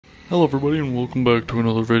Hello everybody and welcome back to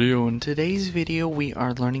another video. In today's video we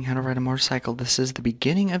are learning how to ride a motorcycle. This is the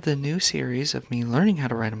beginning of the new series of me learning how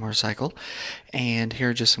to ride a motorcycle, and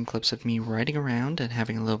here are just some clips of me riding around and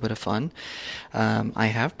having a little bit of fun. I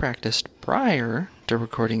have practiced prior to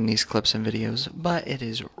recording these clips and videos, but it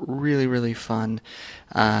is really fun,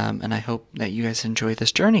 and I hope that you guys enjoy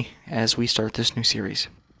this journey as we start this new series.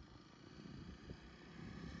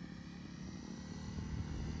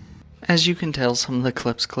 As you can tell, some of the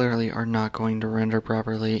clips clearly are not going to render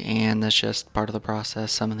properly, and that's just part of the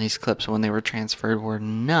process. Some of these clips, when they were transferred, were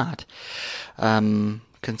not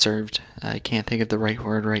conserved. I can't think of the right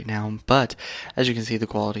word right now, but as you can see, the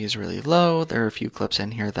quality is really low. There are a few clips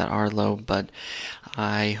in here that are low, but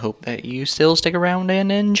I hope that you still stick around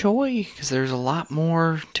and enjoy, because there's a lot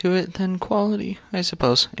more to it than quality, I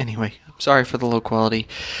suppose. Anyway, sorry for the low quality.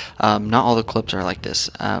 Not all the clips are like this,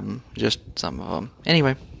 just some of them.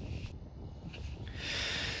 Anyway.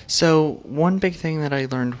 So, one big thing that I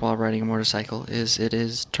learned while riding a motorcycle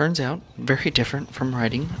is turns out, very different from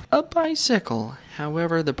riding a bicycle.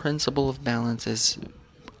 However, the principle of balance is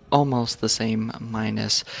almost the same,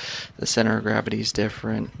 minus the center of gravity is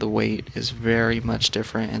different, the weight is very much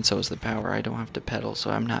different, and so is the power. I don't have to pedal,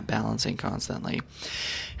 so I'm not balancing constantly.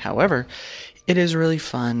 However, it is really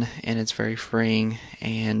fun, and it's very freeing,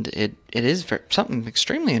 and it is something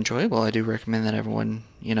extremely enjoyable. I do recommend that everyone,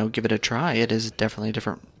 give it a try. It is definitely a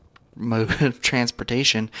different mode of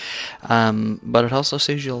transportation, but it also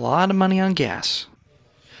saves you a lot of money on gas.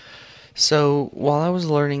 So while I was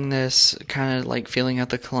learning this, kind of like feeling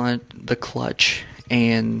out the clutch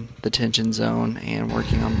and the tension zone, and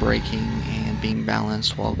working on braking and being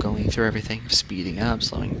balanced while going through everything, speeding up,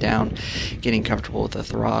 slowing down, getting comfortable with the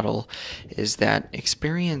throttle, is that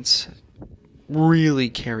experience really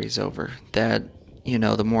carries over. That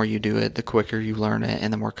the more you do it, the quicker you learn it,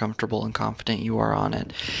 and the more comfortable and confident you are on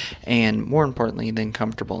it. And more importantly than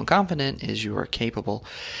comfortable and confident is you are capable.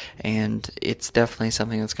 And it's definitely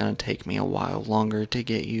something that's going to take me a while longer to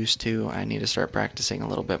get used to. I need to start practicing a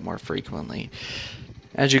little bit more frequently.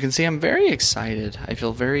 As you can see, I'm very excited. I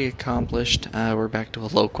feel very accomplished. We're back to a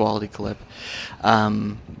low quality clip.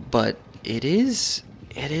 But it is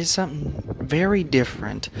something very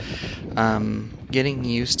different. Getting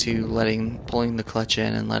used to pulling the clutch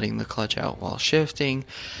in and letting the clutch out while shifting.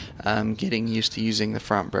 Getting used to using the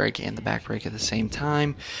front brake and the back brake at the same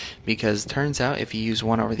time, because it turns out if you use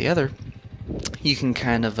one over the other, you can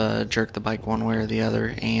kind of jerk the bike one way or the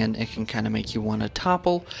other, and it can kind of make you want to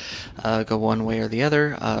topple, go one way or the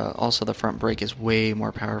other. Also, the front brake is way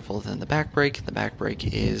more powerful than the back brake. The back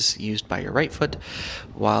brake is used by your right foot,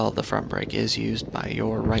 while the front brake is used by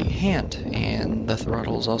your right hand, and the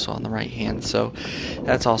throttle is also on the right hand. So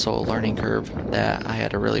that's also a learning curve that I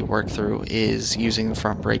had to really work through, is using the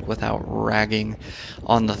front brake without ragging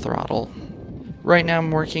on the throttle. Right now I'm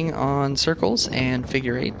working on circles and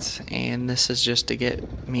figure eights, and this is just to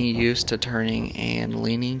get me used to turning and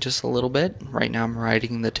leaning just a little bit. Right now I'm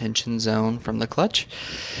riding the tension zone from the clutch,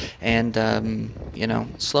 and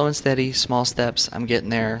slow and steady, small steps, I'm getting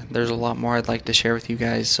there. There's a lot more I'd like to share with you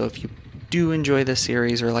guys, so if you do enjoy this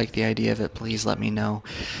series or like the idea of it, please let me know.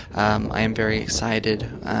 I am very excited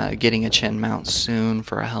getting a chin mount soon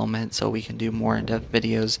for a helmet, so we can do more in-depth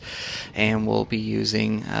videos, and we'll be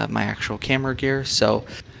using my actual camera gear. So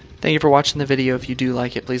thank you for watching the video. If you do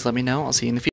like it, please let me know. I'll see you in the future.